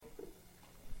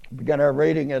Begin our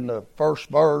reading in the first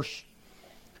verse.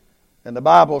 And the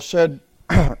Bible said,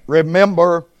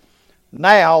 Remember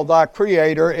now thy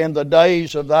Creator in the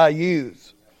days of thy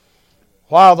youth,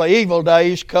 while the evil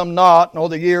days come not, nor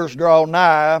the years draw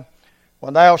nigh,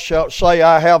 when thou shalt say,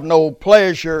 I have no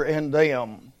pleasure in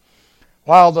them.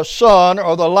 While the sun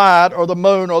or the light or the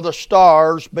moon or the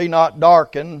stars be not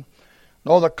darkened,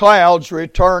 nor the clouds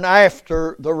return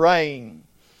after the rain.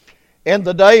 In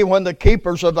the day when the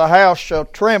keepers of the house shall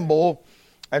tremble,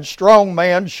 and strong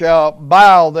men shall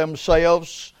bow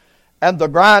themselves, and the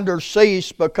grinders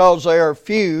cease because they are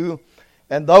few,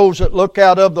 and those that look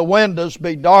out of the windows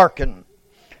be darkened.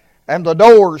 And the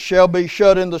doors shall be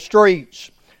shut in the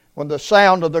streets, when the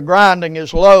sound of the grinding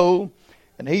is low,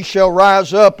 and he shall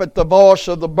rise up at the voice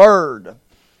of the bird,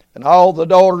 and all the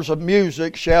daughters of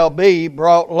music shall be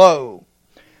brought low.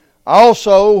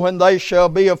 Also, when they shall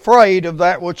be afraid of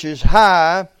that which is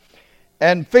high,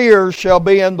 and fear shall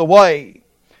be in the way,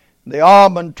 the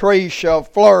almond tree shall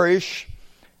flourish,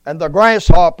 and the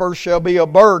grasshopper shall be a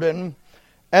burden,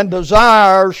 and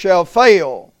desire shall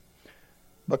fail,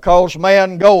 because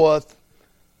man goeth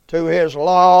to his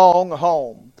long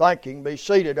home. Thank you. Be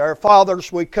seated. Our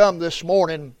fathers, we come this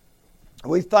morning.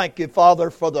 We thank you, Father,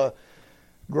 for the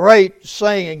great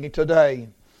singing today.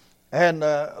 And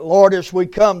Lord, as we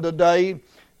come today,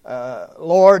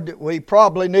 Lord, we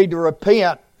probably need to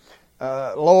repent,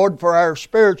 Lord, for our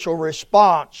spiritual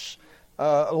response,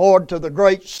 Lord, to the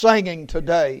great singing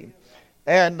today.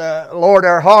 And Lord,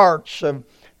 our hearts have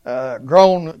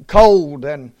grown cold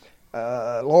and,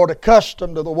 Lord,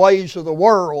 accustomed to the ways of the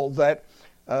world, that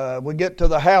we get to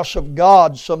the house of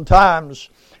God sometimes.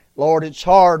 Lord, it's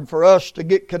hard for us to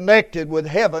get connected with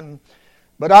heaven.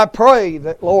 But I pray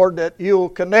that, Lord, that you'll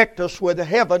connect us with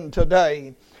heaven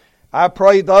today. I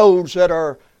pray those that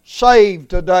are saved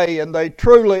today, and they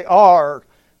truly are,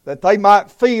 that they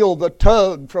might feel the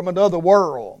tug from another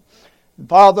world. And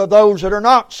Father, those that are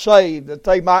not saved, that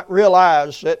they might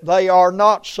realize that they are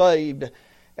not saved,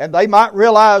 and they might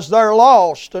realize they're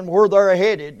lost and where they're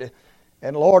headed.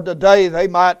 And Lord, today they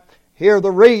might hear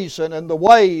the reason and the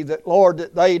way that, Lord,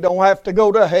 that they don't have to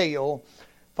go to hell.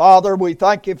 Father, we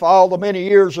thank you for all the many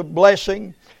years of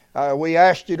blessing. We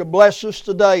ask you to bless us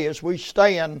today as we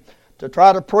stand to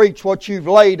try to preach what you've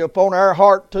laid upon our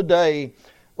heart today.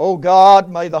 Oh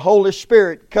God, may the Holy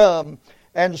Spirit come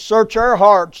and search our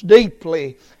hearts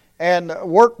deeply and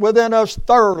work within us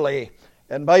thoroughly.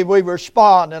 And may we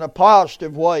respond in a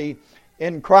positive way.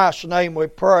 In Christ's name we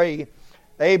pray.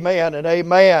 Amen and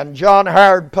amen. John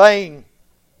Howard Payne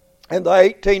in the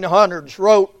 1800s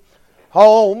wrote,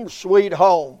 Home, sweet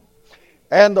home.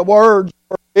 And the words,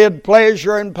 forbid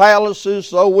pleasure in palaces,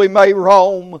 though we may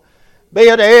roam, be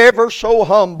it ever so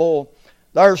humble,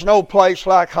 there's no place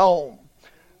like home.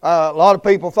 A lot of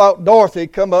people thought Dorothy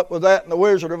come up with that in The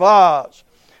Wizard of Oz,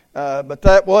 but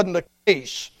that wasn't the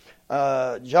case.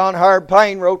 John Howard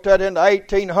Payne wrote that in the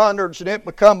 1800s, and it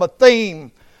became a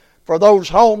theme for those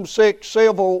homesick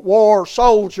Civil War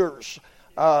soldiers,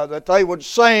 that they would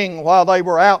sing while they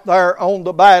were out there on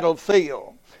the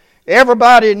battlefield.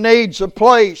 Everybody needs a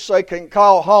place they can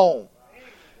call home.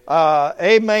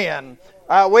 Amen.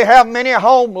 We have many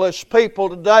homeless people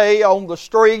today on the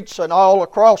streets and all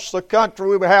across the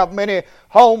country. We have many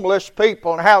homeless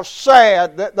people, and how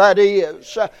sad that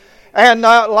is. And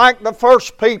like the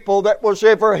first people that was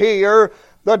ever here,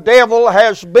 the devil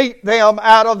has beat them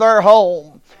out of their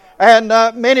home. And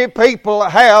many people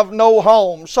have no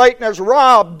home. Satan has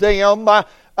robbed them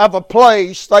of a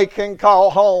place they can call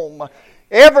home.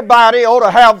 Everybody ought to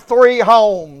have three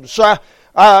homes.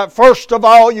 First of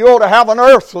all, you ought to have an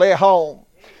earthly home.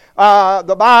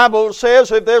 The Bible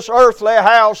says, if this earthly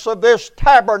house of this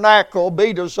tabernacle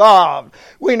be dissolved.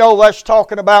 We know that's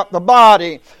talking about the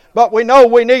body. But we know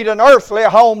we need an earthly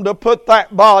home to put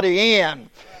that body in.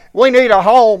 We need a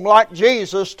home like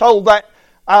Jesus told that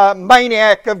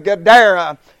maniac of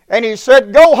Gadara, and he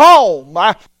said, go home.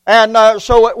 And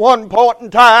so at one point in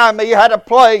time he had a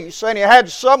place and he had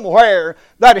somewhere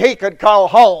that he could call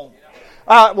home.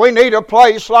 We need a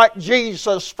place like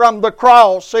Jesus from the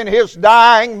cross in his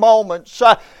dying moments.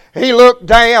 He looked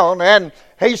down and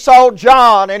he saw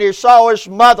John and he saw his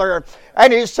mother,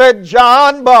 and he said,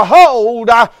 John, behold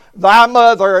thy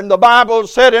mother. And the Bible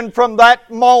said, and from that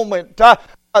moment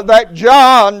that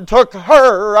John took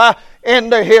her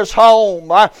into his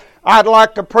home. I'd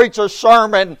like to preach a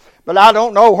sermon, but I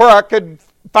don't know where I could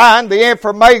find the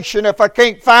information if I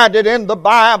can't find it in the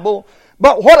Bible.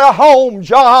 But what a home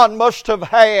John must have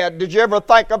had. Did you ever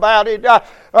think about it? Of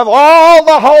all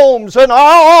the homes and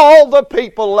all the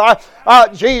people,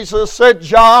 Jesus said,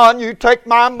 John, you take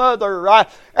my mother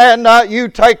and you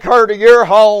take her to your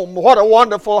home. What a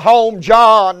wonderful home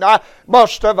John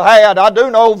must have had. I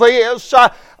do know this.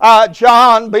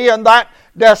 John being that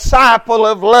disciple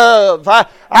of love,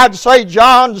 I'd say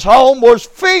John's home was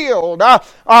filled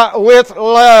with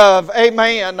love.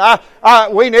 Amen.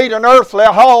 We need an earthly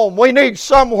home. We need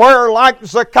somewhere like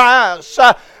Zacchaeus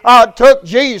took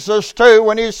Jesus to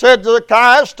when he said,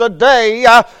 Zacchaeus, today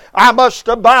I must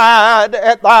abide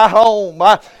at thy home.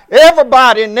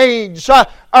 Everybody needs an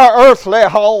earthly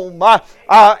home.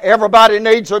 Everybody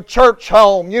needs a church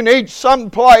home. You need some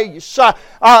place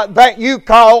that you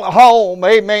call home.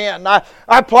 Amen.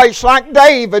 A place like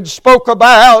David spoke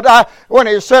about when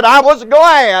he said, I was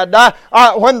glad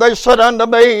when they said unto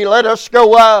me, let us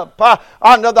go up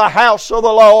unto the house of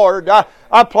the Lord.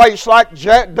 A place like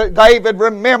David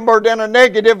remembered in a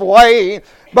negative way.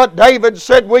 But David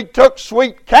said, we took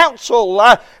sweet counsel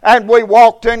and we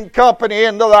walked in company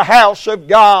into the house of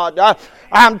God.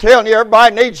 I'm telling you,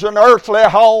 everybody needs an earthly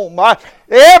home.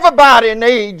 Everybody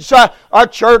needs a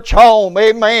church home.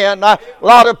 Amen. A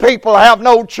lot of people have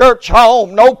no church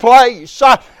home, no place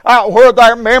where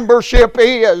their membership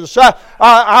is.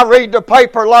 I read the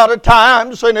paper a lot of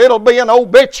times and it'll be an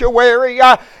obituary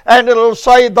and it'll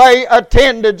say they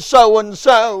attended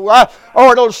so-and-so,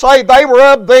 or it'll say they were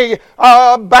of the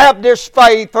Baptist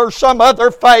faith or some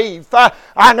other faith.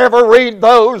 I never read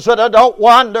those, and I don't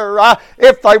wonder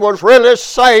if they was really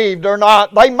saved or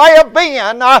not. They may have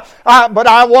been, but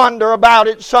I wonder about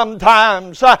it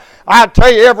sometimes. I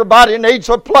tell you, everybody needs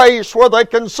a place where they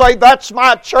can say, that's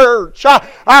my church,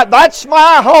 that's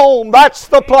my home, that's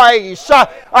the place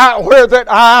where that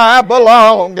I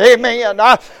belong. Amen.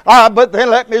 But then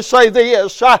let me say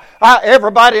this,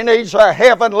 everybody needs a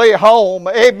heavenly home.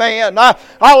 Amen.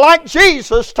 Like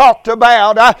Jesus talked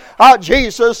about,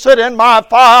 Jesus said, in my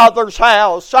Father's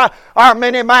house are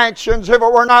many mansions. If it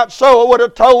were not so, I would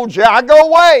have told you, I go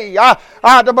away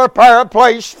to prepare a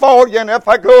place for you, and if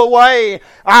I go away,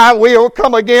 I will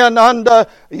come again unto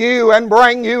you and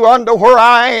bring you unto where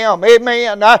I am.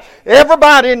 Amen.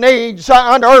 Everybody needs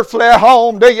an earthly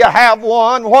home. Do you have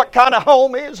one? What kind of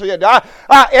home is it?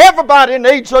 Everybody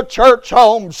needs a church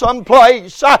home,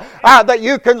 someplace that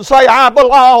you can say, I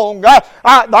belong.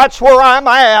 That's where I'm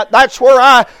at. That's where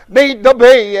I need to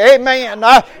be. Amen.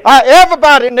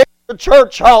 Everybody needs a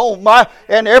church home,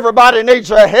 and everybody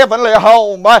needs a heavenly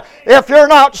home. If you're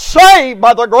not saved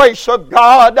by the grace of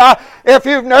God, if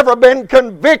you've never been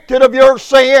convicted of your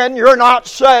sin, you're not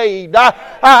saved.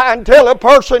 Until a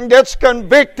person gets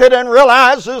convicted and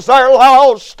realizes they're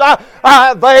lost,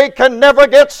 they can never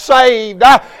get saved.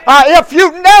 If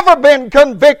you've never been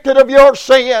convicted of your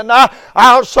sin,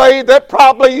 I'll say that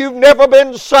probably you've never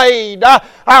been saved,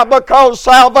 because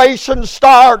salvation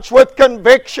starts with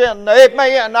conviction.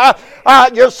 Amen.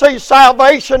 You see,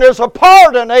 salvation is a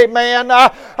pardon. Amen.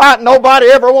 Nobody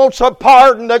ever wants a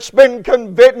pardon that's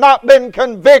not been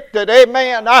convicted.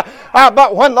 Amen.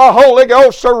 But when the Holy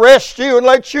Ghost arrests you and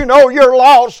lets you know you're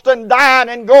lost and dying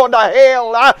and going to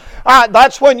hell,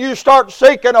 that's when you start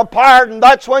seeking a pardon.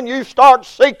 That's when you start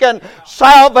seeking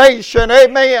salvation.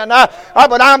 Amen.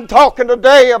 But I'm talking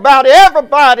today about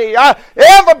everybody.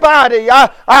 Everybody,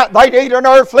 they need an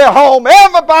earthly home.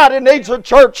 Everybody needs a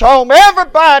church home.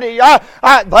 Everybody,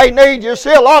 they need, you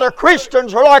see, a lot of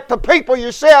Christians are like the people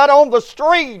you see out on the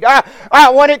street.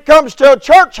 When it comes to a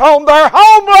church home, they're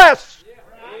homeless.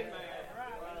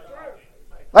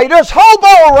 They just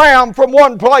hobo around from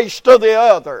one place to the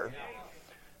other.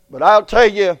 But I'll tell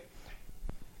you,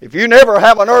 if you never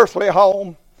have an earthly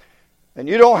home and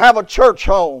you don't have a church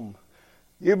home,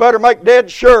 you better make dead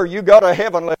sure you got a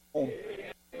heavenly home.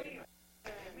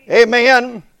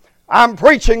 Amen. I'm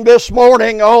preaching this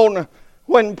morning on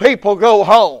when people go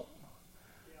home.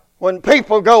 When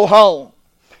people go home.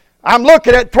 I'm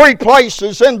looking at 3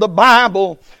 places in the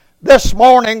Bible this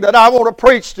morning that I want to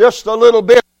preach just a little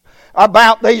bit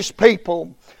about these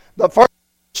people. The first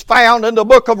is found in the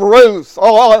book of Ruth.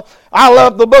 Oh, I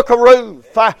love the book of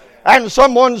Ruth. And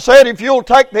someone said, if you'll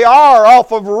take the R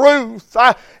off of Ruth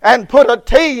and put a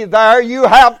T there, you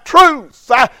have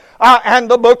truth. And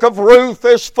the book of Ruth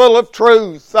is full of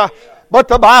truth. But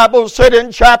the Bible said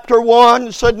in chapter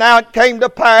 1, said, now it came to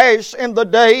pass in the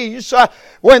days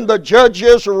when the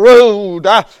judges ruled,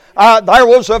 there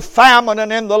was a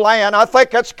famine in the land. I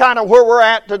think that's kind of where we're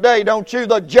at today, don't you?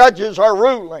 The judges are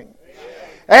ruling.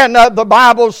 And the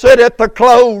Bible said at the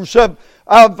close of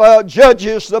of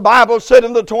Judges, the Bible said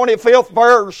in the 25th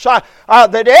verse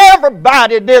that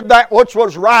everybody did that which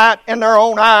was right in their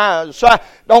own eyes.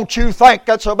 Don't you think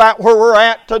that's about where we're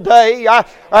at today?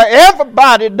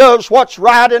 Everybody does what's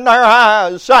right in their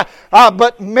eyes.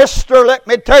 But mister, let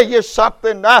me tell you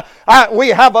something. We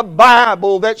have a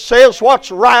Bible that says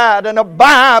what's right and a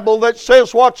Bible that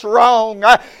says what's wrong.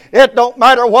 It don't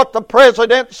matter what the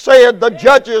president said, the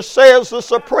judges says, the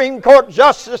Supreme Court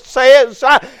justice says.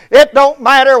 It don't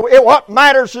matter. What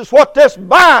matters is what this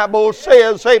Bible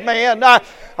says. Amen.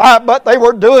 But they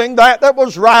were doing that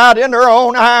was right in their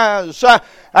own eyes.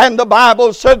 And the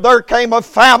Bible said there came a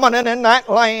famine in that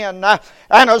land.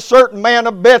 And a certain man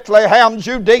of Bethlehem,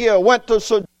 Judea, went to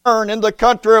sojourn in the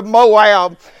country of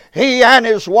Moab. He and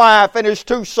his wife and his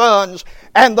 2 sons.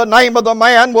 And the name of the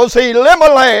man was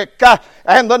Elimelech.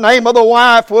 And the name of the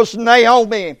wife was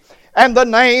Naomi. And the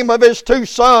name of his 2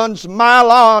 sons,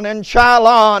 Mahlon and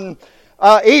Chilion,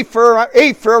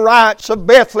 Ephraimites of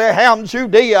Bethlehem,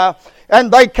 Judea. And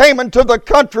they came into the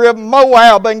country of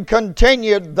Moab and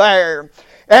continued there.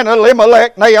 And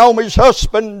Elimelech, Naomi's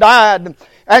husband, died,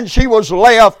 and she was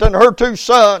left and her 2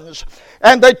 sons.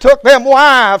 And they took them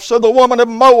wives of the woman of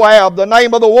Moab. The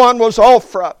name of the one was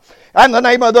Ophrah, and the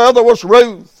name of the other was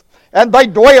Ruth. And they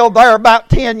dwelled there about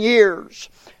 10 years.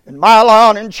 And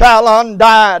Mahlon and Chilion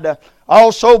died.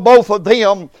 Also both of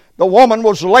them, the woman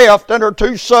was left, and her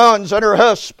 2 sons and her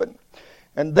husband.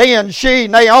 And then she,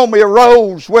 Naomi,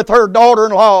 arose with her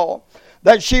daughter-in-law,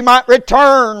 that she might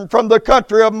return from the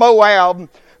country of Moab.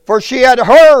 For she had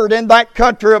heard in that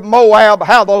country of Moab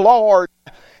how the Lord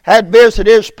had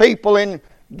visited His people in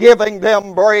giving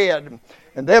them bread.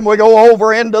 And then we go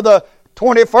over into the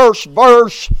 21st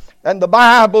verse, and the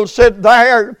Bible said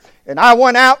there, and I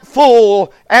went out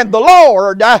full, and the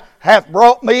Lord hath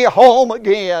brought me home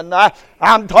again.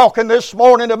 I'm talking this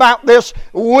morning about this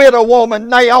widow woman,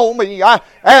 Naomi.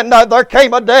 And there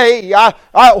came a day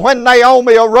when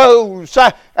Naomi arose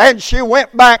and she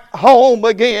went back home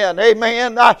again.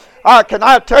 Amen. Can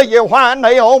I tell you why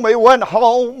Naomi went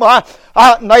home?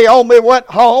 Naomi went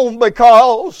home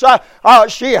because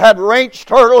she had reached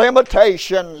her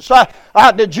limitations.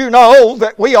 Did you know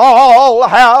that we all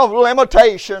have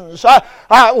limitations?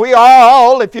 We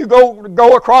all, if you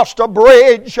go across a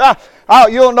bridge,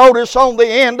 you'll notice on the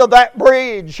end of that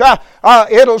bridge,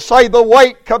 it'll say the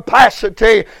weight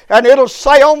capacity, and it'll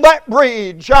say on that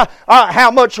bridge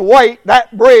how much weight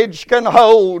that bridge can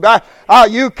hold.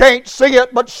 You can't see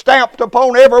it, but stamped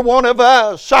upon every one of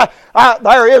us,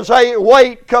 there is a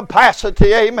weight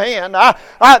capacity. Amen.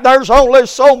 There's only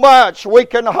so much we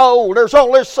can hold. There's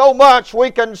only so much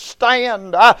we can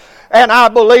stand. And I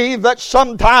believe that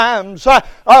sometimes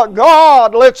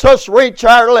God lets us reach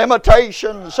our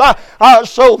limitations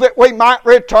so that we might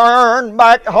return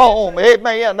back home.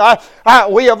 Amen.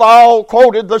 We have all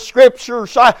quoted the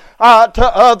Scriptures to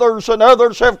others, and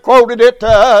others have quoted it to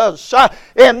us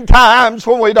in times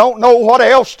when we don't know what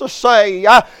else to say.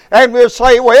 And we'll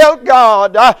say, well,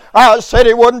 God said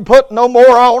He wouldn't put no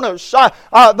more on us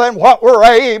than what we're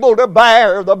able to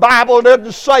bear. The Bible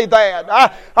didn't say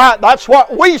that. That's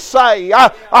what we say.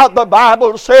 The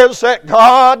Bible says that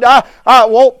God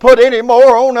won't put any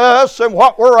more on us than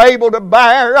what we're able to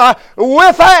bear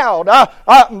without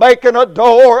making a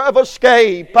door of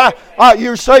escape.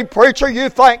 You say, preacher, you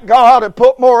think God would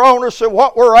put more on us than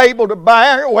what we're able to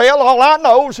bear? Well, all I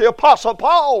know is the Apostle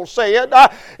Paul said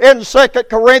in 2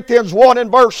 Corinthians 1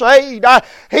 and verse 8,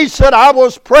 he said, I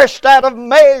was pressed out of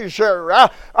measure,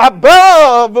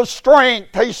 above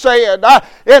strength, he said.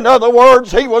 In other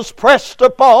words, he was pressed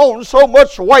upon, so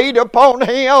much weight upon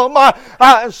him,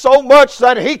 so much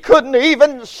that he couldn't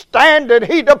even stand it.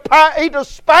 He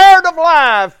despaired of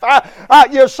life.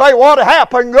 You say, what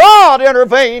happened? God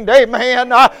intervened.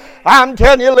 Amen. I'm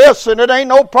telling you, listen, it ain't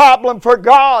no problem for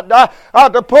God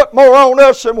to put more on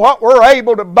us than what we're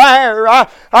able to bear.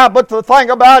 But the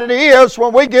thing about it is,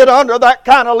 when we get under that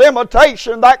kind of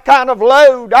limitation, that kind of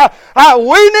load,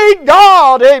 we need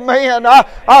God, amen,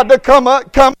 to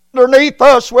come underneath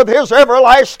us with His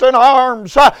everlasting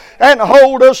arms and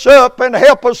hold us up and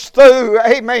help us through.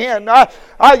 Amen.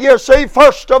 You see,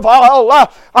 first of all,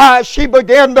 she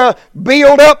began to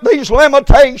build up these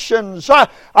limitations.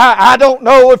 I don't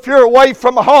know if you're away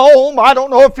from home. I don't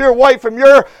know if you're away from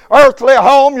your earthly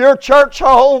home, your church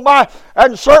home.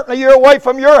 and certainly you're away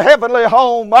from your heavenly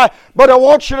home. But I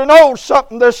want you to know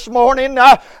something this morning,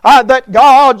 that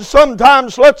God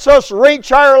sometimes lets us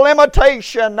reach our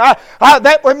limitation,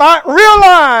 that we might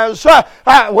realize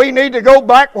we need to go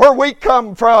back where we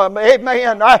come from.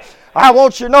 Amen. I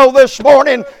want you to know this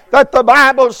morning that the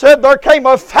Bible said there came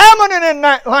a famine in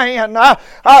that land.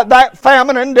 That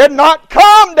famine did not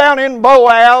come down in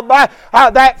Moab.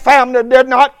 That famine did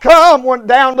not went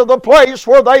down to the place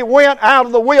where they went out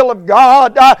of the will of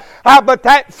God. But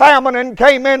that famine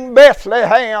came in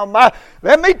Bethlehem.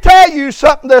 Let me tell you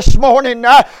something this morning.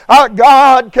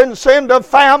 God can send a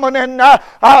famine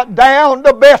down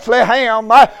to Bethlehem.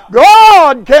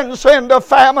 God can send a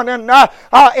famine in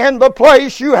the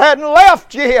place you hadn't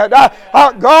left yet.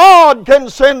 God can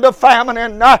send a famine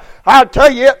in. I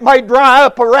tell you, it may dry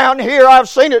up around here. I've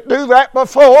seen it do that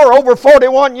before, over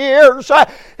 41 years.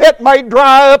 It may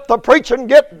dry up. The preaching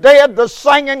get dead. The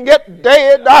singing get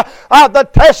dead. The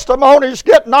testimonies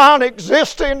get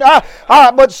non-existent.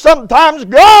 But sometimes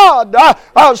God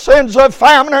sends a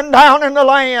famine down in the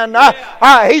land.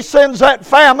 He sends that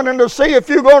famine in to see if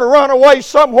you're going to run away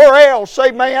somewhere else.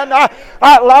 Amen. A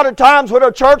lot of times when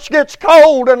a church gets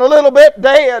cold and a little bit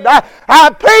dead,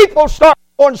 people start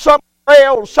going somewhere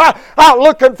else,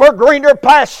 looking for greener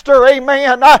pasture,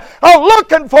 amen,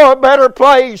 looking for a better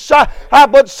place,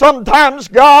 but sometimes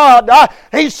God,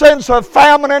 He sends a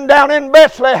famine down in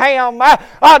Bethlehem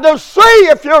to see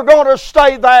if you're going to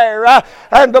stay there,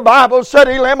 and the Bible said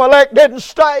Elimelech didn't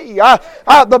stay.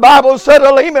 The Bible said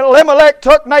Elimelech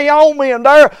took Naomi and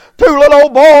their two little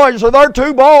boys, or their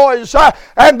two boys,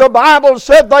 and the Bible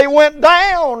said they went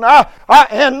down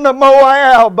into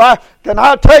Moab. Can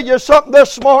I tell you something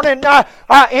this morning?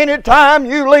 Anytime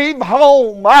you leave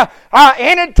home,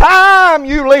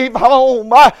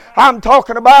 I'm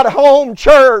talking about home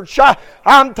church.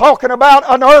 I'm talking about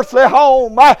an earthly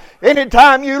home.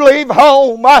 Anytime you leave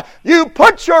home, you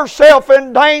put yourself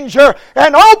in danger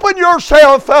and open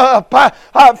yourself up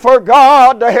for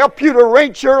God to help you to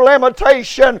reach your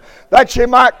limitation that you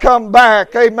might come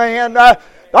back. Amen. There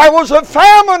was a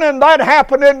famine and that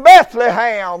happened in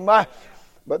Bethlehem.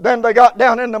 But then they got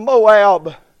down into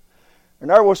Moab, and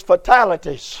there was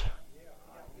fatalities.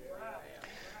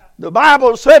 The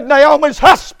Bible said Naomi's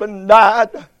husband died.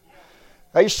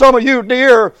 Hey, some of you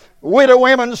dear widow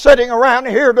women sitting around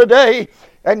here today,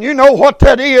 and you know what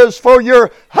that is for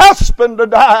your husband to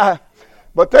die.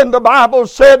 But then the Bible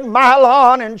said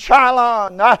Mahlon and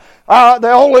Chilion,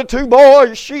 the only two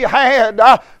boys she had,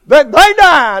 that they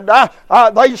died.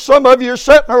 Some of you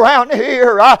sitting around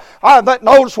here that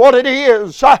knows what it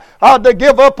is to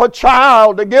give up a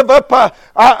child, to give up a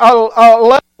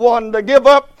loved one, to give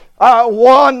up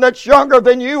one that's younger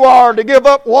than you are, to give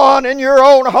up one in your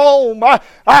own home.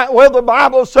 Well, the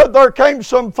Bible said there came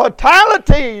some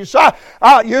fatalities.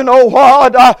 You know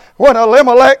what? When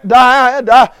Elimelech died,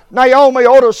 Naomi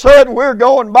ought to said, we're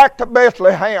going back to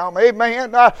Bethlehem.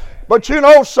 Amen. But you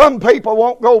know, some people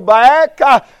won't go back.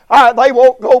 They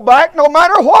won't go back no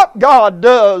matter what God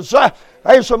does.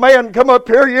 There's a man come up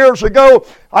here years ago.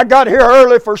 I got here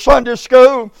early for Sunday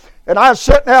school, and I was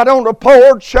sitting out on the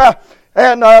porch,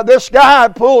 and this guy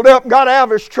pulled up and got out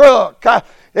of his truck.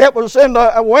 It was in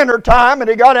the winter time, and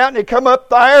he got out and he come up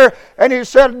there, and he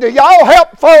said, do y'all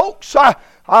help folks?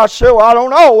 I said, well, I don't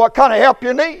know. What kind of help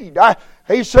you need?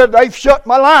 He said, they've shut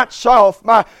my lights off,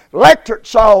 my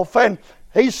electrics off. And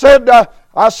he said,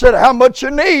 I said, how much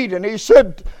you need? And he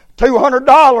said,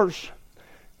 $200.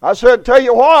 I said, tell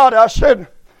you what, I said,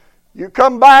 you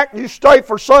come back, you stay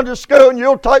for Sunday school, and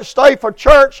you'll stay for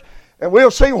church, and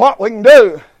we'll see what we can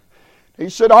do. He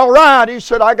said, all right. He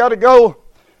said, I got to go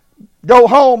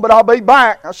home, but I'll be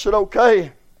back. I said,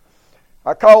 okay.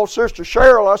 I called Sister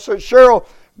Cheryl. I said, Cheryl,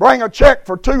 bring a check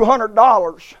for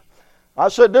 $200. I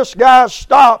said, this guy's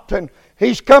stopped and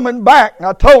he's coming back. And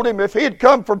I told him if he'd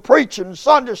come from preaching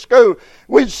Sunday school,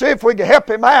 we'd see if we could help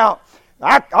him out.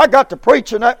 I got to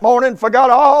preaching that morning,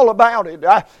 forgot all about it.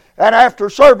 And after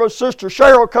service, Sister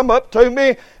Cheryl come up to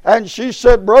me and she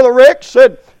said, Brother Rick,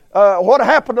 said, what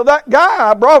happened to that guy?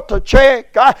 I brought the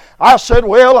check. I said,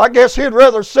 well, I guess he'd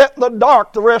rather sit in the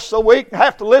dark the rest of the week and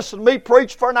have to listen to me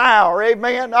preach for an hour.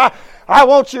 Amen. I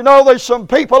want you to know there's some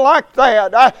people like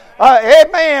that.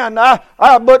 Amen.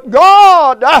 But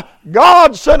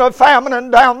God sent a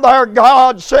famine down there.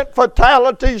 God sent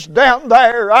fatalities down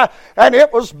there. And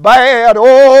it was bad.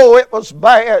 Oh, it was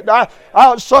bad.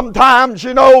 Sometimes,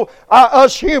 you know,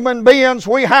 us human beings,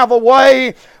 we have a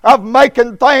way of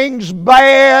making things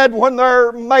bad when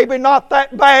they're maybe not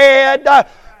that bad.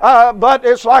 But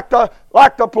it's like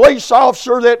the police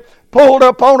officer that pulled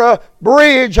up on a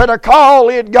bridge at a call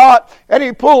he had got, and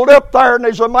he pulled up there, and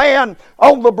there's a man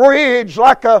on the bridge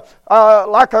like a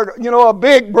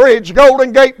big bridge,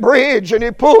 Golden Gate Bridge, and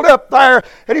he pulled up there,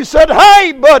 and he said,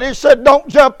 "Hey, buddy," he said, "don't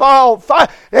jump off.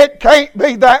 It can't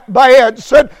be that bad." He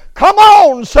said, "Come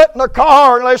on, sit in the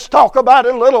car and let's talk about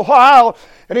it a little while."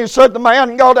 And he said the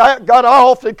man got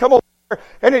off, and come over,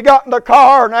 and he got in the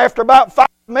car, and after about 5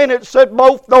 minutes, said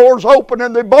both doors open,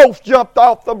 and they both jumped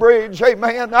off the bridge.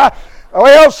 Amen.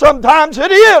 Well, sometimes it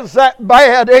is that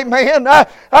bad, amen.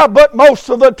 But most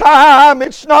of the time,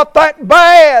 it's not that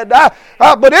bad.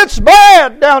 But it's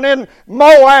bad down in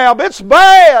Moab. It's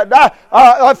bad.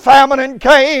 A famine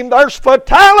came. There's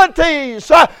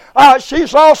fatalities.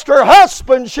 She's lost her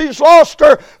husband. She's lost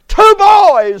her 2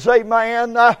 boys,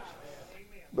 amen.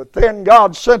 But then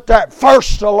God sent that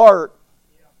first alert.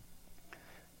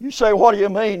 You say, what do you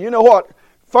mean? You know what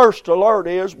first alert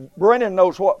is? Brennan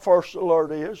knows what first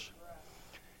alert is.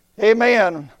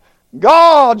 Amen.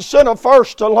 God sent a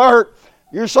first alert.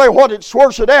 You say,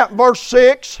 where's it at? Verse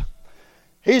 6.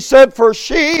 He said, "For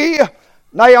she,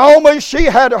 Naomi, she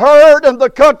had heard in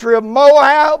the country of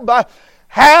Moab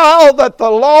how that the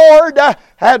Lord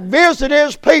had visited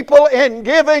His people in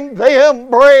giving them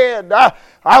bread."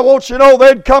 I want you to know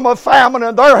there'd come a famine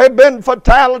and there had been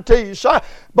fatalities.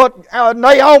 But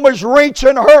Naomi's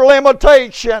reaching her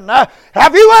limitation.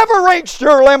 Have you ever reached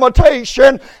your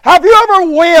limitation? Have you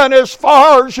ever went as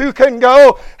far as you can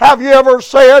go? Have you ever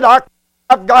said,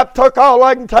 I've got took all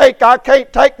I can take. I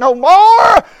can't take no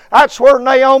more. That's where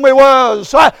Naomi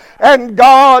was. And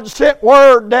God sent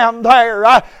word down there.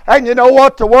 And you know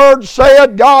what the word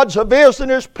said? God's a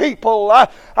visiting His people.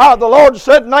 The Lord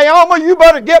said, "Naomi, you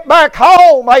better get back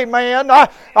home." Amen.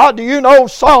 Do you know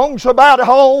songs about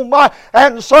home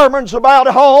and sermons about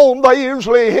home? They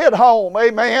usually hit home.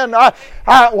 Amen.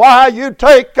 Why you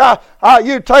take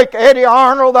Eddie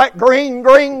Arnold, that green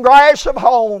grass of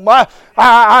home.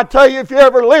 I tell you, if you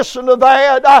ever listen to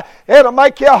that, it'll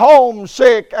make you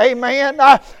homesick. Amen.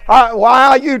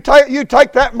 Why you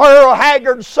take that Merle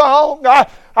Haggard song?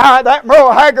 That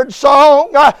Merle Haggard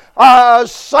song,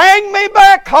 "Sing me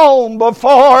back home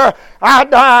before I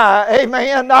die."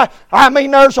 Amen. I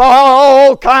mean, there's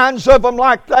all kinds of them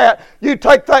like that. You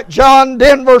take that John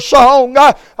Denver song,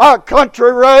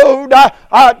 "Country Road,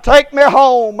 Take Me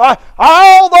Home."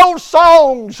 All those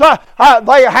songs,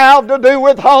 they have to do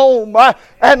with home.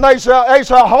 And there's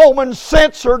a home and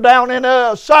sensor down in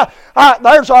us.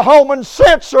 There's a home and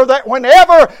sensor that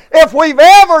if we've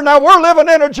ever, now we're living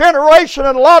in a generation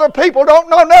and a lot of people don't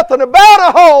know nothing about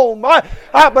a home.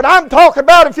 But I'm talking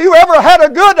about if you ever had a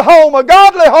good home, a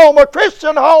godly home, a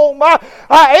Christian home.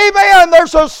 Amen.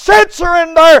 There's a sensor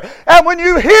in there. And when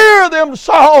you hear them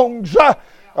songs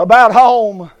about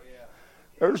home,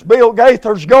 there's Bill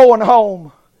Gaither's "Going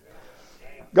Home."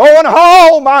 Going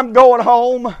home, I'm going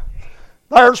home.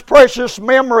 There's precious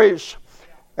memories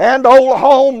and old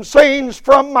home scenes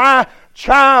from my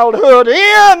childhood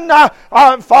in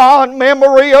fond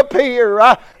memory appear.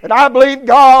 And I believe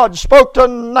God spoke to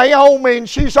Naomi, and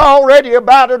she's already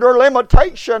about at her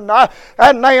limitation.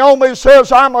 And Naomi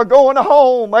says, "I'm going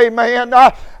home." Amen.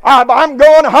 I'm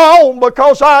going home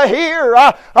because I hear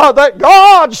that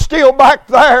God's still back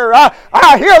there.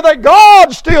 I hear that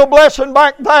God's still blessing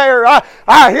back there.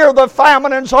 I hear the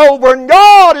famine's over and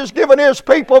God is giving His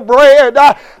people bread.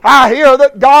 I hear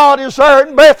that God is there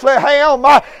in Bethlehem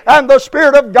and the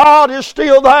Spirit of God is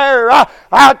still there.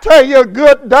 I tell you,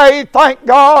 good day, thank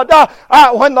God,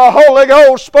 when the Holy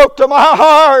Ghost spoke to my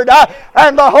heart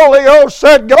and the Holy Ghost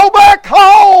said, "Go back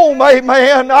home."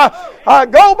 Amen.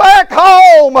 Go back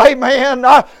home. Amen.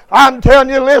 I'm telling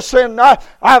you, listen,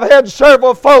 I've had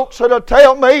several folks that'll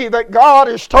tell me that God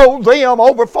has told them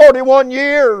over 41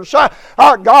 years.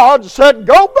 God said,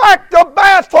 "Go back to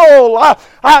Bethel."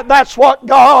 That's what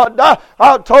God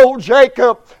told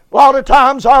Jacob. A lot of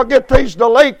times I'll get these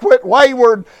delinquent,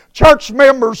 wayward church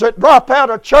members that drop out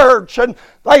of church and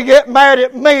they get mad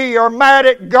at me or mad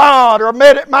at God or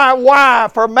mad at my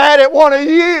wife or mad at one of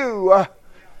you.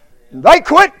 They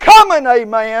quit coming,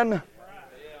 amen.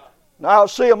 Now I'll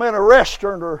see them in a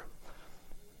restaurant or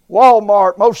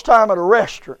Walmart, most time at a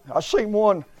restaurant. I seen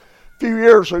one a few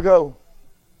years ago.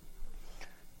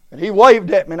 And he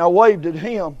waved at me and I waved at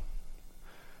him.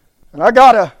 And I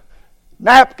got a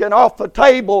napkin off the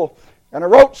table and I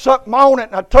wrote something on it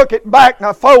and I took it back and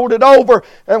I folded it over,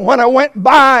 and when I went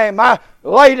by him I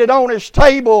laid it on his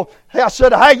table. I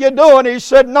said, "How you doing?" He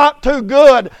said, "Not too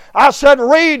good." I said,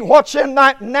 "Read what's in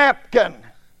that napkin."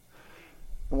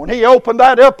 And when he opened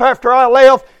that up after I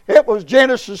left, It was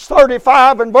Genesis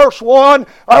 35 and verse 1.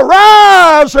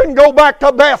 Arise and go back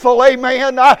to Bethel.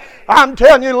 Amen. I'm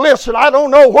telling you, listen, I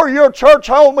don't know where your church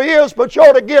home is, but you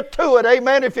ought to get to it.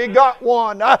 Amen, if you got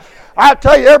one. I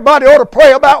tell you, everybody ought to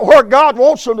pray about where God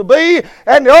wants them to be,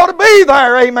 and they ought to be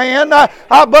there. Amen.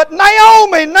 But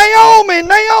Naomi,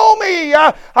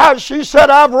 she said,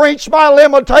 I've reached my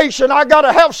limitation. I got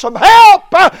to have some help.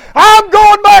 I'm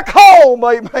going back home.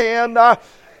 Amen.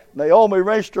 Naomi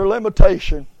reached her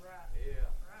limitation.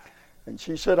 And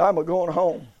she said, I'm going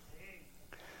home.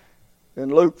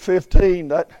 In Luke 15,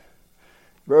 that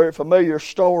very familiar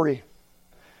story,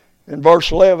 in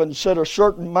verse 11, said a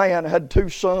certain man had 2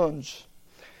 sons.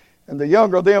 And the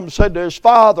younger of them said to his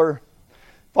father,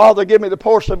 Father, give me the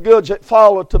portion of goods that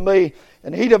falleth to me.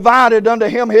 And he divided unto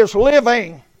him his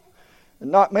living.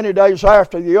 And not many days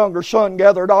after, the younger son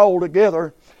gathered all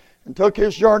together and took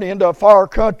his journey into a far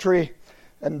country.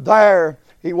 And there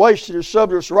he wasted his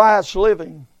subjects' riotous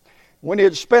living. When he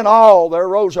had spent all, there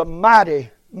arose a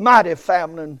mighty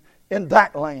famine in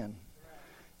that land.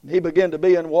 And he began to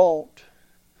be in want.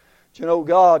 But you know,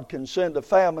 God can send a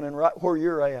famine in right where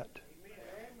you're at.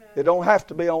 It don't have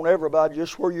to be on everybody,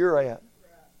 just where you're at.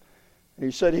 And he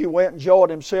said he went and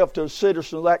joined himself to a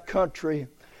citizen of that country.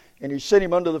 And he sent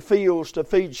him unto the fields to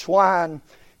feed swine.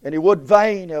 And he would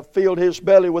fain have filled his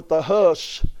belly with the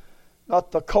husk, not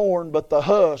the corn, but the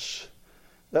husk,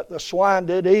 that the swine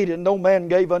did eat, and no man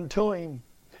gave unto him.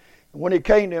 And when he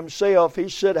came to himself, he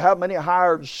said, how many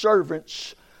hired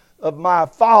servants of my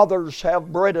father's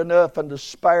have bread enough and to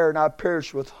spare, and I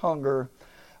perish with hunger?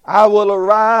 I will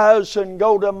arise and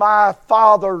go to my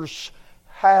father's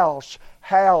house.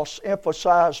 House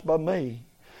emphasized by me.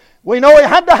 We know he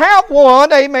had to have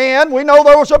one, amen. We know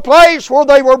there was a place where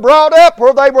they were brought up,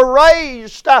 where they were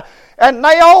raised. And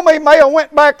Naomi may have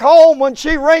went back home when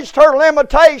she reached her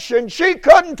limitation. She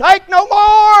couldn't take no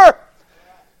more.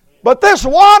 But this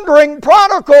wandering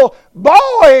prodigal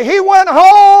boy, he went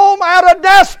home out of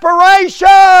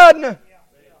desperation.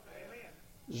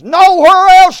 There's nowhere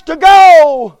else to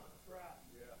go.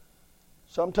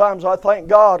 Sometimes I think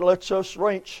God lets us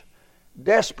reach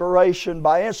desperation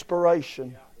by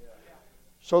inspiration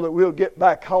so that we'll get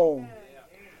back home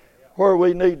where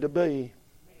we need to be.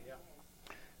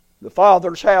 The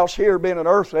Father's house here being an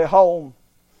earthly home,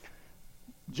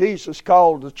 Jesus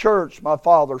called the church my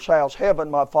Father's house,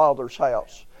 heaven my Father's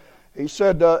house. He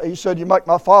said, you make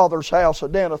my Father's house a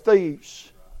den of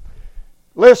thieves.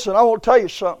 Listen, I want to tell you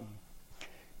something.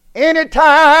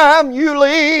 Anytime you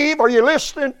leave, are you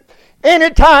listening?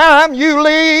 Anytime you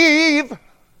leave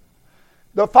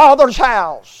the Father's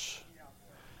house,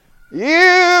 you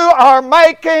are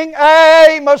making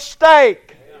a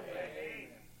mistake.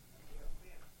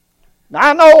 Now,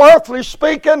 I know, earthly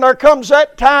speaking, there comes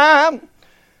that time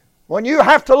when you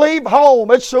have to leave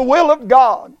home. It's the will of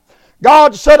God.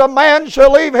 God said a man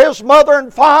shall leave his mother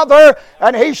and father,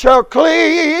 and he shall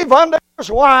cleave unto his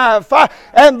wife,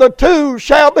 and the two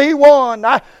shall be one.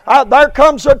 There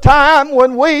comes a time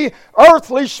when we,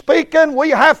 earthly speaking,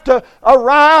 we have to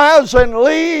arise and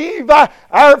leave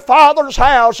our father's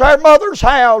house, our mother's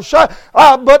house.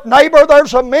 But neighbor,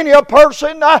 there's many a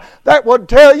person that would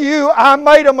tell you, I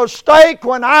made a mistake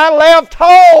when I left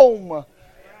home.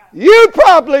 You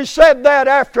probably said that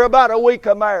after about a week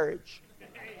of marriage.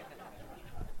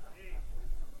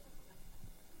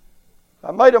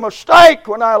 I made a mistake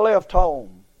when I left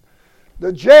home.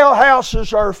 The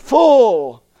jailhouses are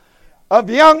full of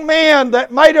young men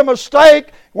that made a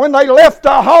mistake when they left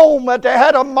a home, that they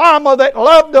had a mama that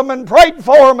loved them and prayed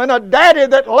for them, and a daddy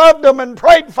that loved them and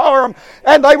prayed for them,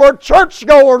 and they were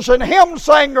churchgoers and hymn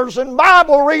singers and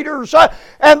Bible readers,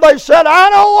 and they said, I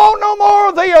don't want no more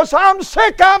of this, I'm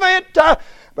sick of it.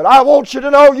 But I want you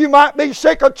to know, you might be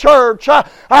sick of church,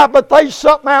 but there's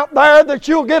something out there that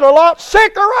you'll get a lot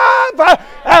sicker of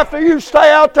after you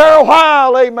stay out there a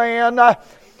while, amen.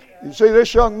 You see,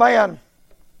 this young man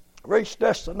reached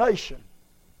destination.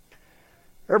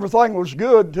 Everything was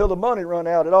good until the money run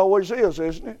out. It always is,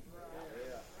 isn't it?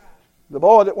 The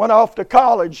boy that went off to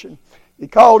college, and he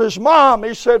called his mom.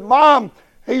 He said, Mom,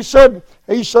 he said,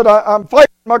 I'm failing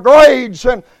my grades,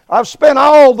 and I've spent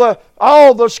all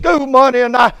the school money,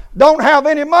 and I don't have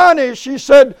any money. She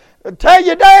said, tell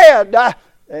your dad.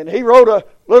 And he wrote a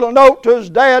little note to his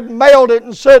dad and mailed it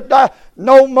and said,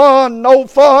 no mon, no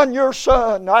fun, your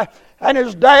son. And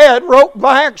his dad wrote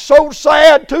back, so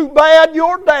sad, too bad,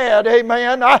 your dad.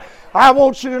 Amen. I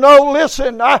want you to know,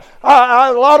 listen, a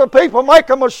lot of people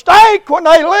make a mistake when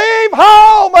they leave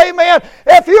home. Amen.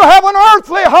 If you have an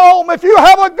earthly home, if you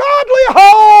have a godly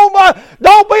home,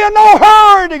 don't be in no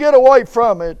hurry to get away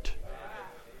from it.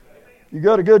 You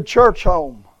got a good church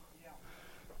home.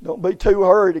 Don't be too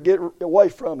hurried to get away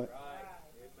from it.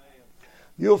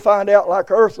 You'll find out like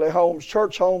earthly homes,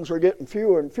 church homes are getting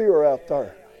fewer and fewer out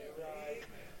there.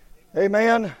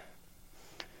 Amen.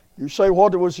 You say,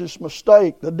 what was his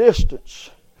mistake? The distance.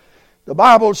 The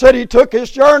Bible said he took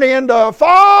his journey into a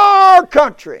far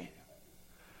country.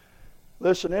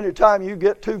 Listen, anytime you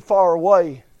get too far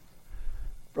away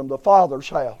from the Father's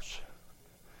house,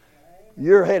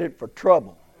 you're headed for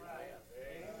trouble.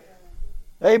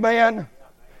 Amen.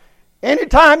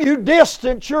 Anytime you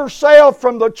distance yourself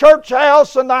from the church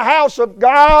house and the house of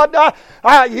God,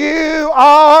 you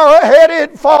are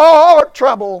headed for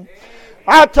trouble.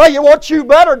 I tell you what you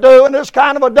better do in this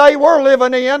kind of a day we're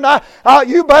living in.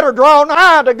 You better draw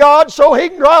nigh to God so He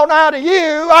can draw nigh to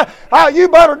you. You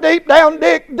better deep down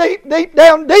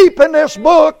deep in this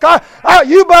book.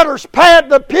 You better pad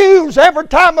the pews every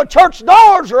time the church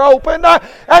doors are open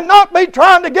and not be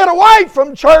trying to get away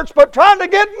from church, but trying to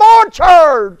get more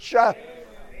church.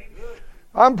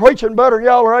 I'm preaching better than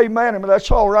y'all are amen, but that's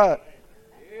all right.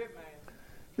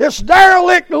 This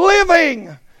derelict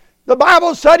living, the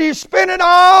Bible said he spent it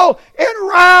all in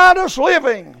riotous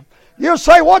living. You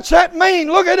say, what's that mean?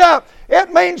 Look it up.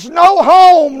 It means no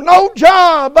home, no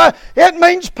job. It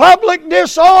means public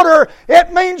disorder.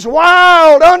 It means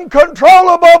wild,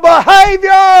 uncontrollable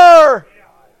behavior.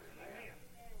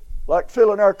 Like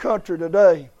filling our country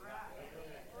today.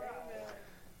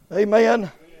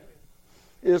 Amen.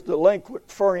 Is delinquent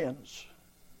friends.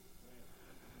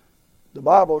 The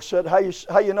Bible said, how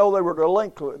you know they were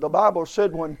delinquent? The Bible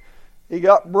said when he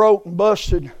got broke and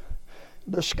busted,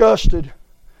 disgusted,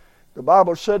 the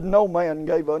Bible said no man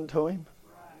gave unto him.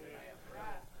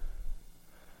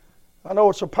 I know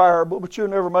it's a parable, but you'll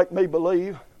never make me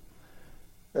believe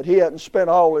that he hadn't spent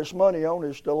all his money on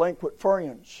his delinquent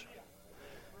friends.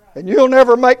 And you'll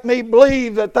never make me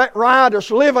believe that that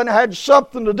riotous living had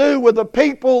something to do with the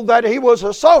people that he was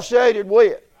associated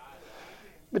with.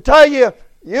 But tell you,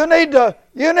 you need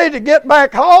to get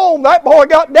back home. That boy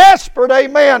got desperate,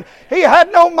 amen. He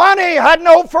had no money, he had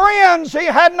no friends, he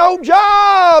had no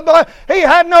job, he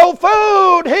had no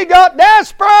food, he got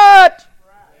desperate.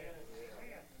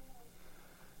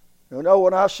 You know,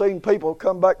 when I seen people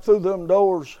come back through them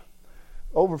doors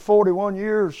over 41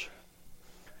 years,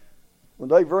 when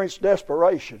they've reached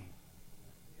desperation,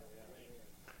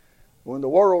 when the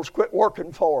world's quit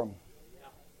working for them,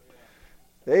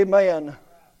 amen.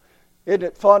 Isn't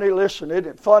it funny? Listen, isn't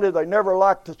it funny? They never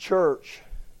liked the church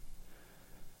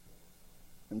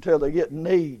until they get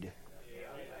need.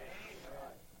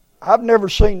 I've never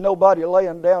seen nobody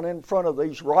laying down in front of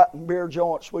these rotten beer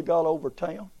joints we got over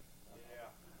town.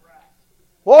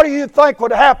 What do you think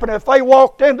would happen if they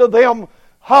walked into them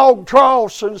hog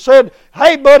troughs and said,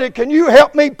 hey buddy, can you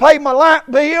help me pay my light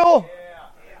bill?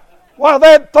 Well,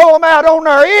 they'd throw them out on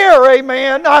their ear,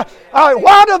 amen.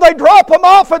 Why do they drop them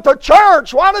off at the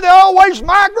church? Why do they always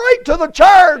migrate to the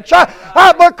church?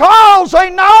 Because they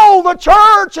know the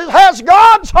church has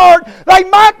God's heart. They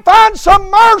might find some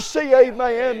mercy,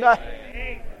 amen.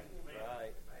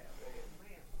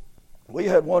 We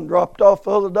had one dropped off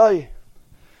the other day.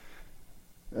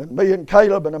 And me and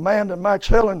Caleb and Amanda and Max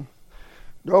Helen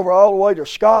drove her all the way to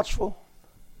Scottsville.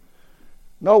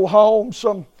 No home.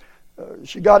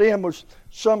 She got in with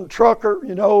some trucker,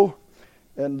 you know,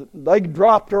 and they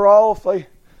dropped her off. They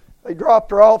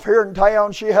dropped her off here in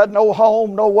town. She had no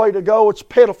home, no way to go. It's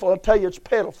pitiful. I tell you, it's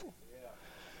pitiful.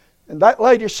 And that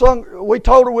lady sung. We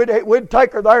told her we'd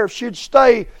take her there if she'd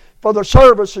stay for the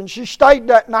service, and she stayed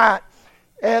that night.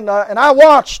 And I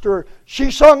watched her.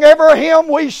 She sung every hymn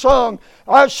we sung.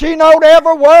 She knowed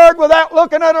every word without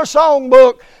looking at a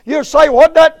songbook. You say,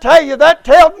 what'd that tell you? That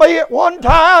told me at one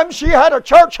time she had a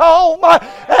church home.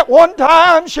 At one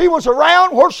time she was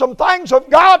around where some things of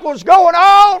God was going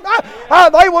on.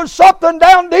 There was something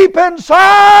down deep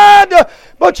inside.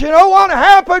 But you know what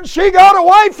happened? She got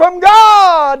away from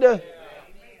God.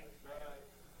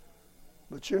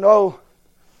 But you know,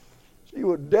 she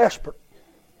was desperate.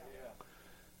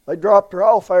 They dropped her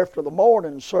off after the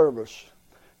morning service.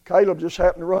 Caleb just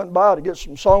happened to run by to get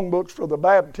some songbooks for the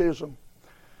baptism.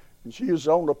 And she was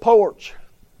on the porch.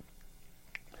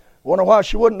 Wonder why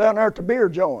she wasn't down there at the beer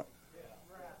joint.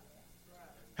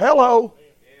 Hello.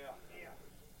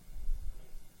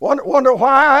 Wonder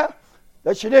why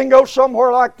that she didn't go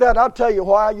somewhere like that. I'll tell you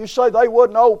why. You say they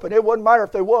wasn't open. It wouldn't matter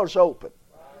if they was open.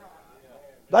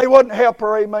 They wouldn't help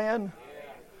her, amen.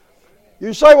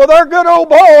 You say, well, they're good old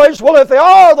boys. Well, if they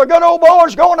are, the good old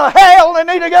boys going to hell and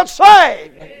they need to get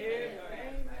saved.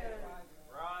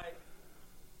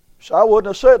 So I wouldn't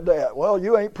have said that. Well,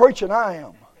 you ain't preaching, I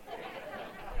am.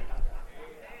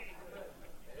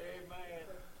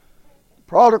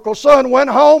 Prodigal son went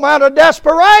home out of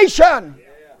desperation.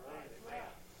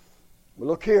 Well,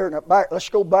 look here, let's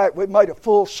go back. We made a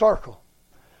full circle.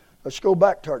 Let's go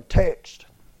back to our text.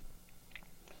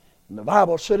 And the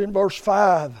Bible said in verse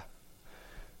 5,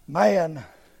 man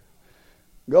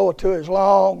goeth to his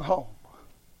long home.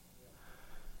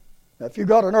 Now, if you've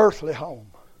got an earthly home,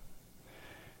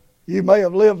 you may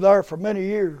have lived there for many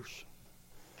years.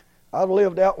 I've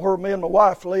lived out where me and my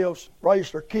wife lives,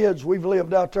 raised our kids. We've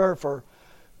lived out there for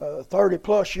 30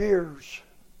 plus years.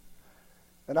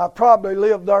 And I probably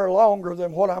lived there longer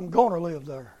than what I'm going to live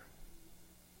there.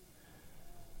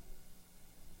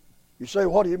 You say,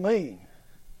 what do you mean?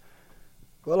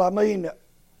 Well, I mean,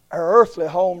 our earthly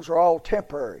homes are all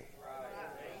temporary.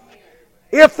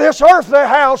 If this earthly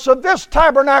house of this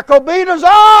tabernacle be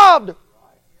dissolved,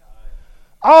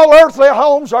 all earthly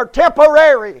homes are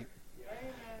temporary.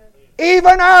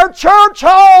 Even our church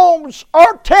homes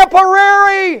are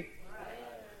temporary.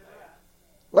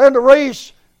 Linda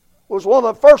Reese was one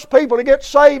of the first people to get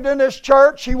saved in this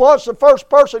church. She was the first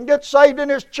person to get saved in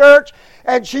this church,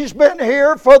 and she's been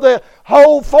here for the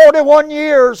whole 41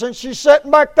 years, and she's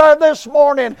sitting back there this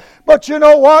morning. But you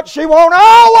know what? She won't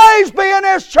always be in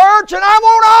this church, and I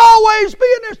won't always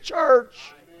be in this church.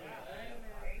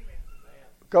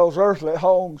 Because earthly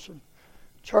homes and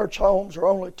church homes are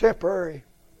only temporary.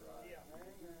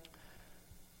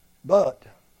 But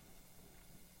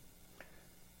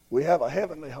we have a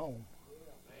heavenly home.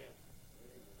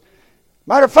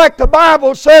 Matter of fact, the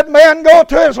Bible said man go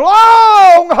to his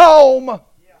long home.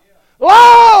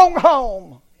 Long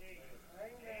home.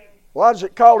 Why does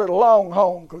it call it a long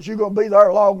home? Because you're going to be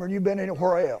there longer than you've been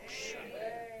anywhere else.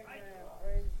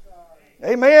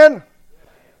 Amen.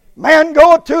 Man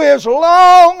go to his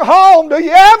long home. Do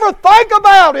you ever think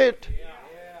about it?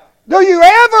 Do you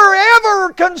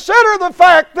ever consider the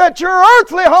fact that your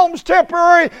earthly home's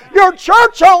temporary, your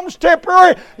church home's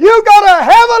temporary? You got a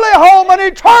heavenly home, an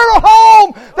eternal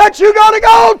home that you got to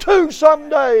go to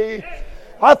someday.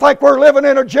 I think we're living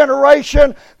in a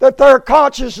generation that their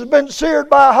conscience has been seared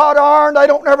by a hot iron. They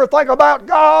don't ever think about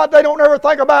God. They don't ever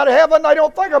think about heaven. They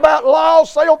don't think about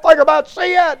loss. They don't think about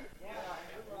sin.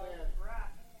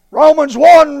 Romans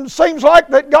 1 seems like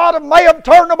that God may have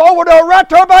turned them over to a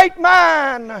reprobate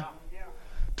mind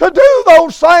to do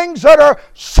those things that are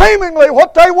seemingly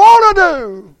what they want to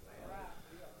do.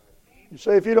 You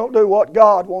see, if you don't do what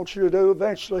God wants you to do,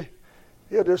 eventually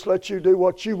He'll just let you do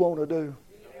what you want to do.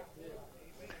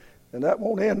 And that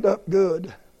won't end up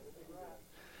good.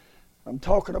 I'm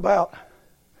talking about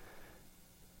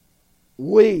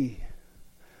we.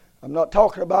 I'm not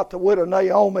talking about the widow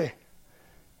Naomi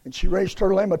and she reached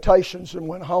her limitations and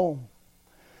went home.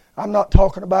 I'm not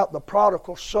talking about the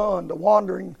prodigal son, the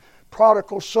wandering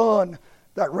prodigal son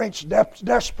that reached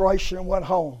desperation and went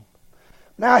home.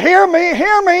 Now hear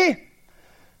me.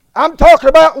 I'm talking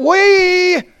about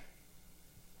we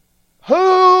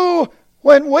who,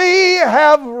 when we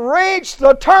have reached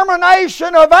the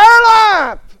termination of our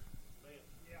life,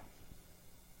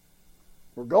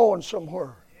 we're going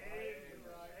somewhere.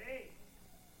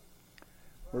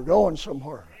 We're going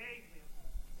somewhere.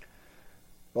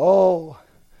 Oh,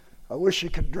 I wish you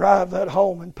could drive that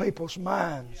home in people's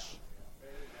minds.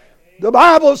 The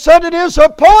Bible said it is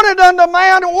appointed unto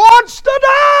man once to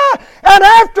die, and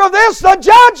after this the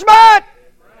judgment.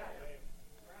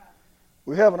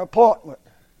 We have an appointment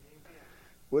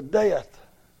with death.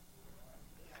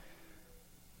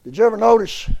 Did you ever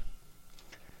notice?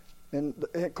 And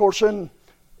of course,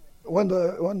 when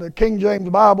the King James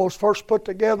Bible was first put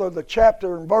together, the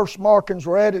chapter and verse markings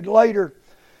were added later.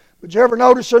 Did you ever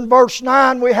notice in verse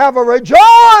 9 we have a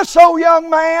rejoice, O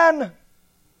young man?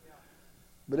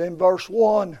 But in verse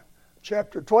 1,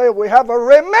 chapter 12, we have a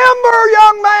remember,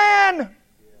 young man.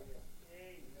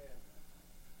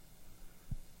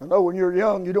 I know when you're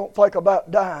young you don't think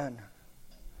about dying.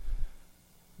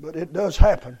 But it does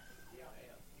happen.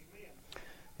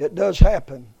 It does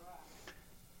happen.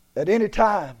 At any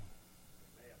time.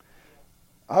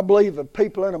 I believe that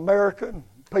people in America, and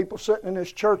people sitting in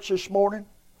this church this morning,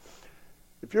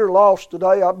 if you're lost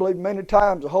today, I believe many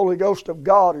times the Holy Ghost of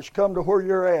God has come to where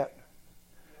you're at.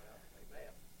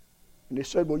 And He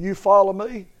said, will you follow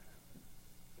me?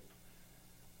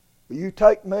 Will you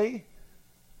take me?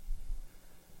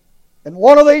 And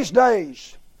one of these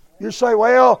days, you say,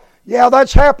 well, yeah,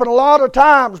 that's happened a lot of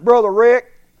times, Brother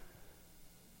Rick.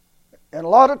 And a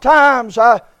lot of times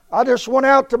I just went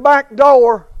out the back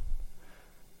door.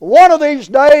 One of these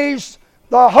days,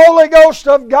 the Holy Ghost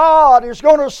of God is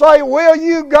going to say, will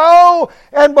you go?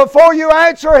 And before you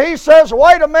answer, He says,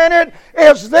 wait a minute,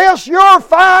 is this your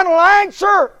final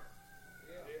answer?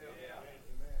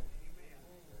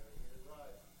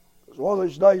 one of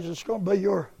these days it's going to be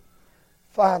your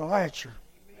final answer.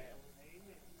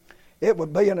 It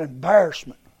would be an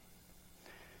embarrassment,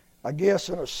 I guess,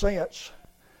 in a sense,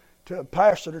 to have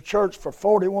pastored a church for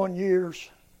 41 years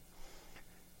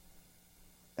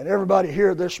and everybody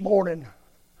here this morning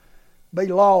be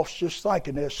lost just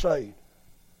thinking they're saved.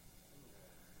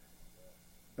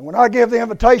 And when I give the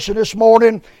invitation this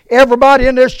morning, everybody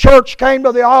in this church came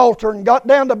to the altar and got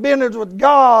down to business with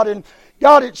God and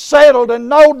got it settled and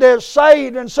knowed they're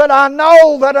saved and said, I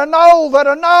know that I know that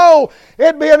I know.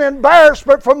 It'd be an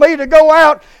embarrassment for me to go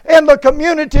out in the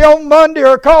community on Monday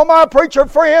or call my preacher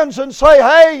friends and say,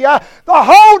 hey, the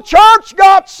whole church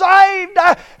got saved.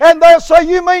 And they'll say,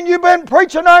 you mean you've been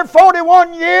preaching there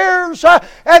 41 years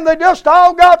and they just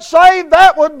all got saved?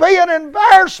 That would be an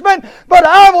embarrassment, but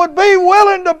I would be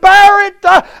willing to bear it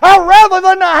rather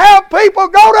than to have people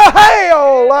go to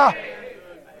hell.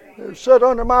 Who sat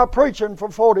under my preaching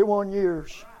for 41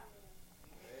 years.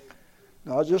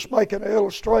 Now, I was just making an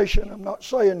illustration. I'm not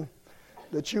saying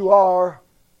that you are.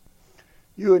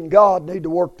 You and God need to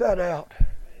work that out.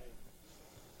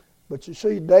 But you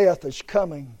see, death is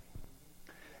coming.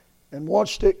 And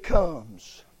once it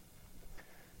comes,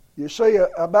 you see,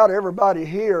 about everybody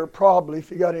here, probably,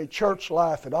 if you got any church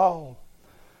life at all,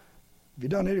 if you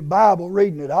done any Bible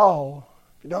reading at all,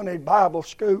 if you done any Bible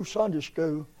school, Sunday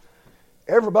school,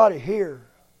 everybody here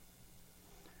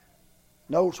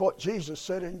knows what Jesus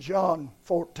said in John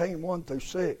 14, 1 through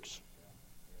 6.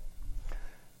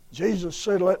 Jesus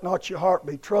said, let not your heart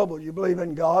be troubled. You believe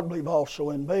in God, believe also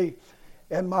in me.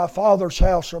 In my Father's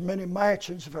house are many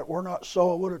mansions. If it were not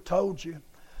so, I would have told you.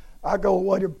 I go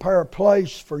away to prepare a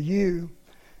place for you.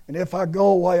 And if I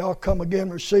go away, I'll come again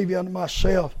and receive you unto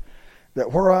myself,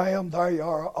 that where I am, there you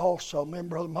are also. Me and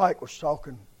Brother Mike was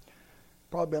talking.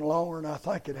 Probably been longer than I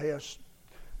think it has.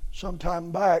 Some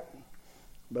time back,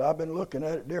 but I've been looking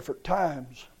at it different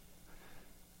times.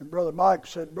 And Brother Mike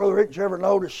said, Brother Rick, did you ever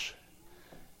notice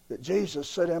that Jesus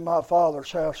said, in my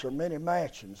Father's house are many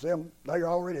mansions? They're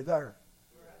already there.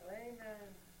 Amen.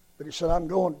 But he said, I'm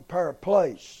going to prepare a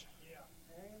place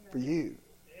for you.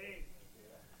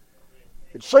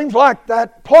 It seems like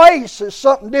that place is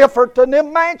something different than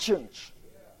them mansions.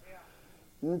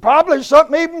 And probably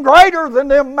something even greater than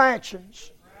them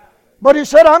mansions. But he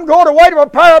said, I'm going away to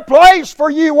prepare a place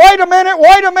for you. Wait a minute,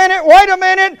 wait a minute, wait a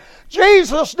minute.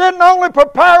 Jesus didn't only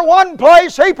prepare one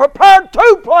place, He prepared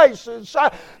two places.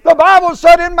 The Bible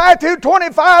said in Matthew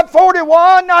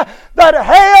 25:41 that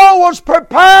hell was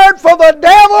prepared for the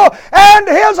devil and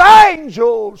his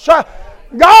angels.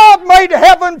 God made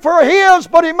heaven for His,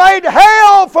 but He made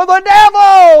hell for the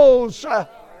devils.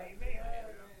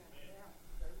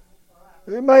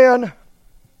 Amen.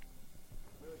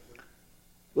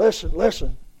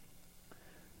 Listen.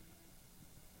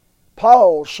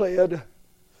 Paul said,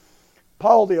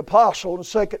 Paul the Apostle in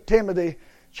 2 Timothy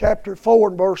chapter 4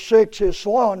 and verse 6, his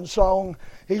swan song,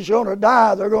 he's going to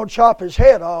die, they're going to chop his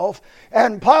head off.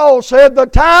 And Paul said, the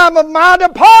time of my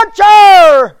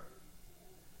departure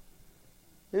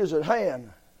is at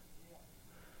hand.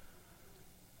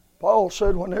 Paul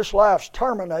said, when this life's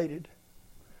terminated,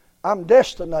 I'm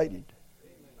destinated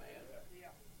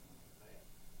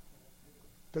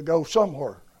to go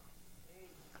somewhere.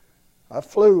 I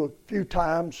flew a few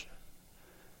times.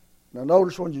 And I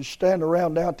noticed when you stand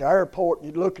around down at the airport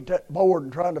and you look at that board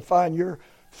and trying to find your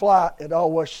flight, it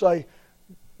always say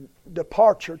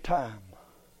departure time.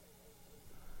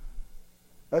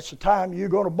 That's the time you're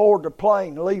going to board the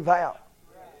plane and leave out.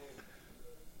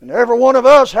 And every one of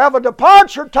us have a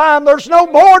departure time. There's no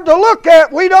board to look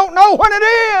at. We don't know when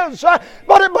it is.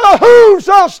 But it behooves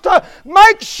us to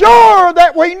make sure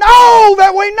that we know,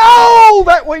 that we know,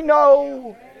 that we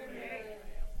know.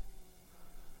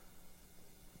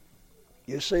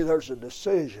 You see, there's a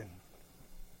decision.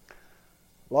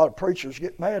 A lot of preachers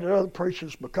get mad at other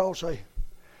preachers because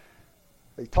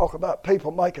they talk about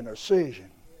people making a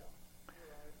decision.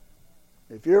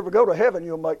 If you ever go to heaven,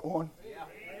 you'll make one.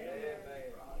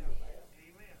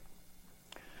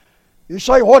 You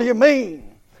say, what do you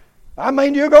mean? I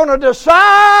mean, you're going to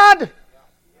decide.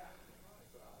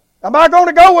 Am I going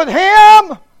to go with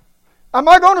Him? Am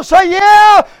I going to say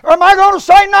yeah? Or am I going to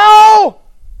say no?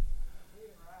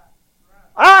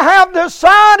 I have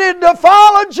decided to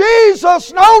follow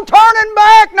Jesus. No turning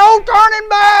back, no turning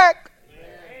back.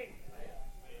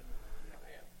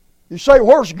 You say,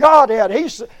 where's God at?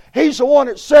 He's the one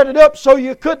that set it up so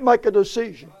you could make a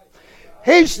decision.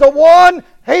 He's the one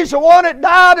that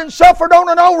died and suffered on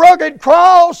an old rugged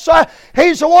cross.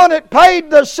 He's the one that paid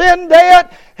the sin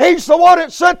debt. He's the one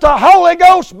that sent the Holy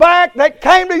Ghost back, that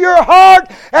came to your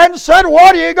heart and said,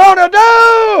 what are you going to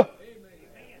do?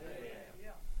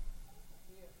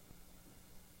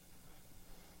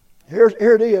 Here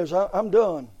it is. I'm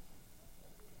done.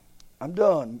 I'm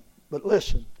done. But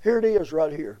listen, here it is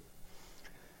right here.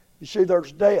 You see,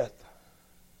 there's death.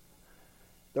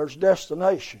 There's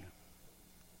destination.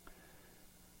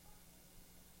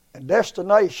 And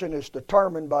destination is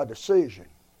determined by decision.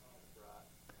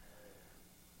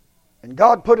 And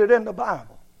God put it in the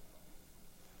Bible.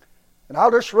 And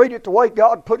I'll just read it the way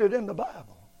God put it in the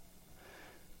Bible.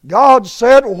 God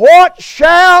said, "What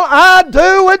shall I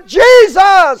do with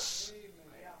Jesus?"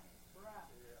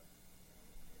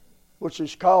 Which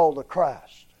is called the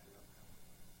Christ.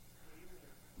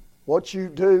 What you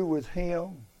do with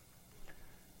Him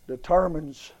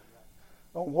determines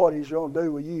on what He's going to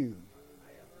do with you.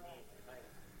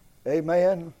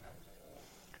 Amen.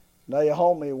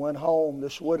 Naomi went home.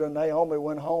 This widow Naomi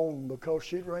went home because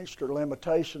she'd reached her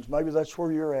limitations. Maybe that's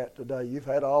where you're at today. You've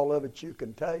had all of it you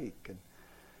can take.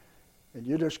 And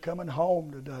you're just coming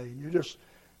home today. You're just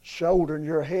shouldering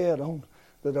your head on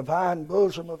the divine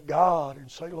bosom of God and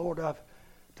say, "Lord, I've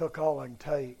took all I can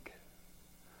take."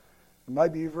 And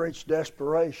maybe you've reached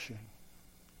desperation.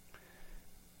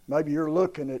 Maybe you're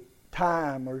looking at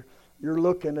time, or you're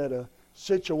looking at a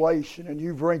situation and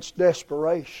you've reached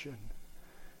desperation.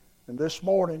 And this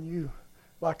morning, you,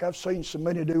 like I've seen so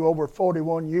many do over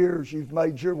 41 years, you've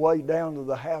made your way down to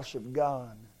the house of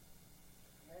God.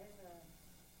 Amen.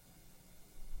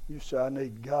 You say, "I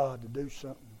need God to do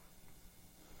something."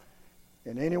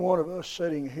 And any one of us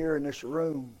sitting here in this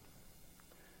room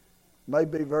may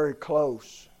be very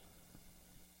close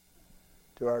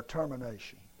to our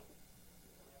termination.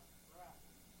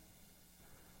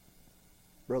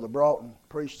 Brother Broughton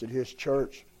preached at his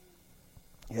church.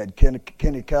 He had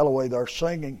Kenny Calloway there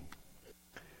singing.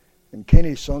 And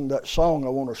Kenny sung that song, "I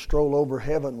Want to Stroll Over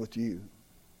Heaven with You."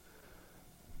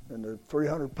 And the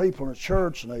 300 people in the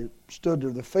church, and they stood to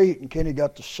their feet, and Kenny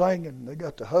got to singing, and they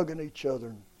got to hugging each other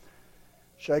and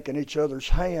shaking each other's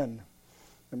hand.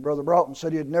 And Brother Broughton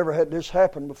said he had never had this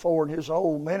happen before in his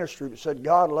old ministry, but said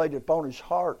God laid it upon his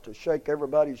heart to shake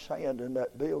everybody's hand in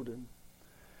that building.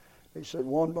 He said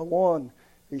one by one,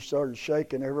 he started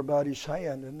shaking everybody's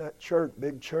hand in that church,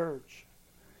 big church.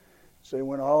 So he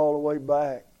went all the way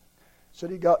back. Said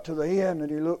he got to the end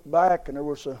and he looked back, and there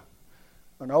was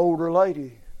an older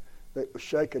lady that was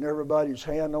shaking everybody's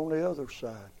hand on the other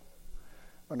side.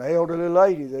 An elderly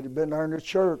lady that had been there in the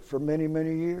church for many,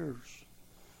 many years.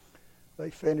 They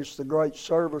finished the great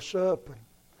service up and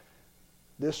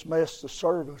dismissed the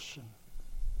service. And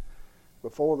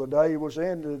before the day was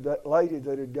ended, that lady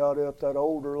that had got up, that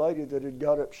older lady that had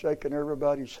got up shaking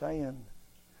everybody's hand,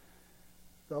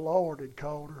 the Lord had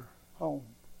called her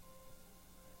home.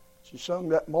 She sung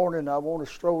that morning, "I want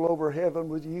to stroll over heaven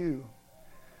with you."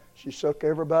 She shook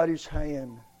everybody's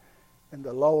hand, and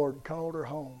the Lord called her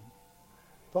home.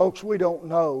 Folks, we don't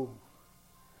know,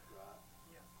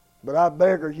 but I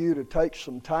beg of you to take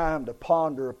some time to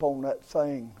ponder upon that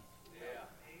thing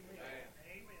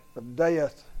of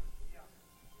death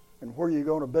and where you're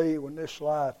going to be when this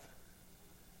life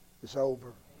is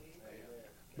over.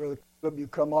 Brother Caleb, you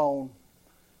come on.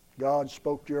 God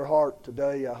spoke to your heart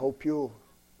today. I hope you'll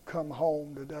come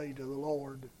home today to the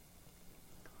Lord.